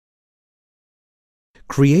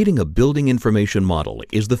Creating a building information model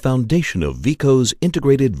is the foundation of Vico's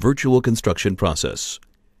integrated virtual construction process.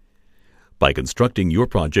 By constructing your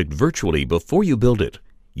project virtually before you build it,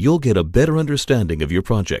 you'll get a better understanding of your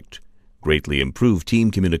project, greatly improve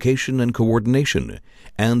team communication and coordination,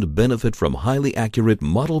 and benefit from highly accurate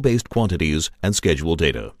model-based quantities and schedule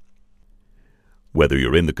data. Whether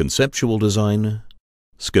you're in the conceptual design,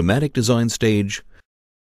 schematic design stage,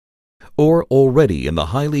 or already in the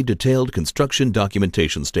highly detailed construction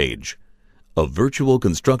documentation stage, a virtual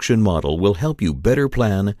construction model will help you better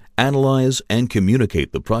plan, analyze, and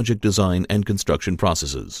communicate the project design and construction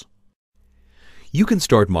processes. You can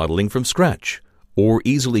start modeling from scratch, or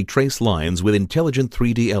easily trace lines with intelligent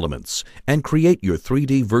 3D elements and create your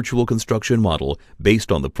 3D virtual construction model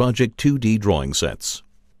based on the project 2D drawing sets.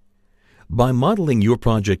 By modeling your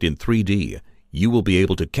project in 3D, you will be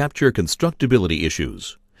able to capture constructability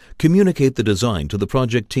issues, communicate the design to the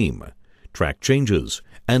project team, track changes,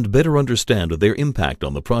 and better understand their impact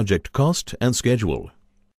on the project cost and schedule.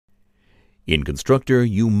 In Constructor,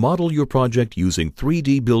 you model your project using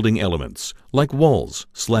 3D building elements like walls,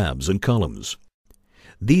 slabs, and columns.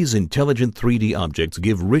 These intelligent 3D objects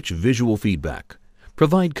give rich visual feedback,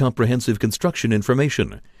 provide comprehensive construction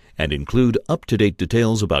information, and include up-to-date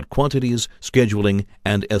details about quantities, scheduling,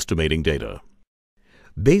 and estimating data.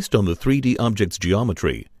 Based on the 3D object's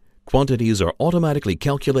geometry, quantities are automatically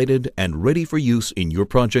calculated and ready for use in your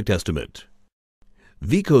project estimate.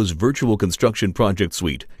 Vico's Virtual Construction Project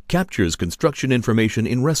Suite captures construction information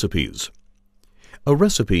in recipes. A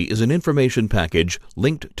recipe is an information package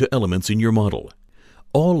linked to elements in your model.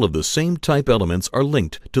 All of the same type elements are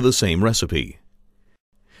linked to the same recipe.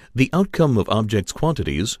 The outcome of objects'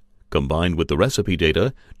 quantities, combined with the recipe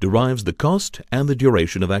data, derives the cost and the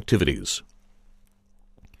duration of activities.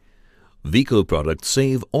 Vico products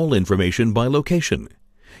save all information by location.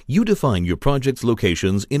 You define your project's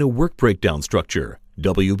locations in a work breakdown structure,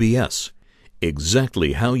 WBS,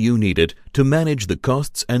 exactly how you need it to manage the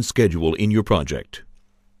costs and schedule in your project.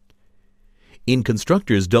 In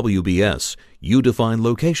Constructor's WBS, you define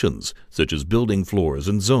locations, such as building floors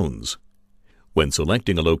and zones. When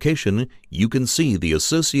selecting a location, you can see the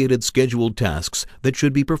associated scheduled tasks that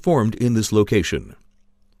should be performed in this location.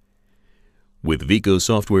 With Vico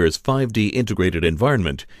Software's 5D integrated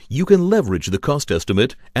environment, you can leverage the cost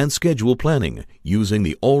estimate and schedule planning using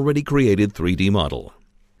the already created 3D model.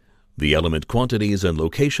 The element quantities and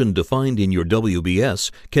location defined in your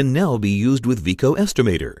WBS can now be used with Vico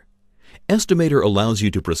Estimator. Estimator allows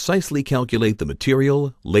you to precisely calculate the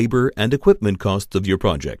material, labor, and equipment costs of your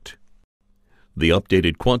project. The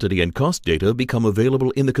updated quantity and cost data become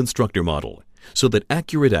available in the Constructor model, so that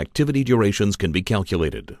accurate activity durations can be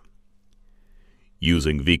calculated.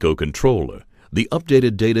 Using Vico Control, the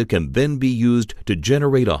updated data can then be used to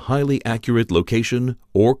generate a highly accurate location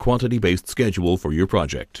or quantity-based schedule for your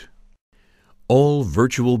project. All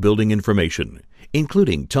virtual building information,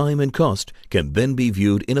 including time and cost, can then be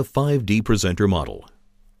viewed in a 5D presenter model.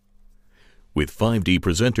 With 5D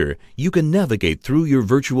Presenter, you can navigate through your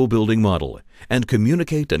virtual building model and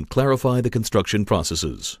communicate and clarify the construction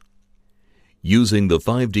processes. Using the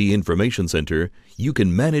 5D Information Center, you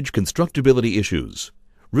can manage constructability issues,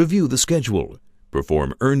 review the schedule,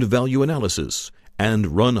 perform earned value analysis,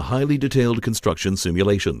 and run highly detailed construction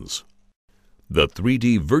simulations. The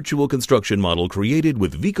 3D virtual construction model created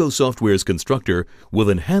with Vico Software's Constructor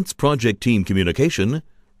will enhance project team communication,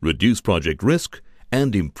 reduce project risk,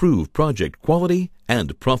 and improve project quality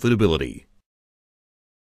and profitability.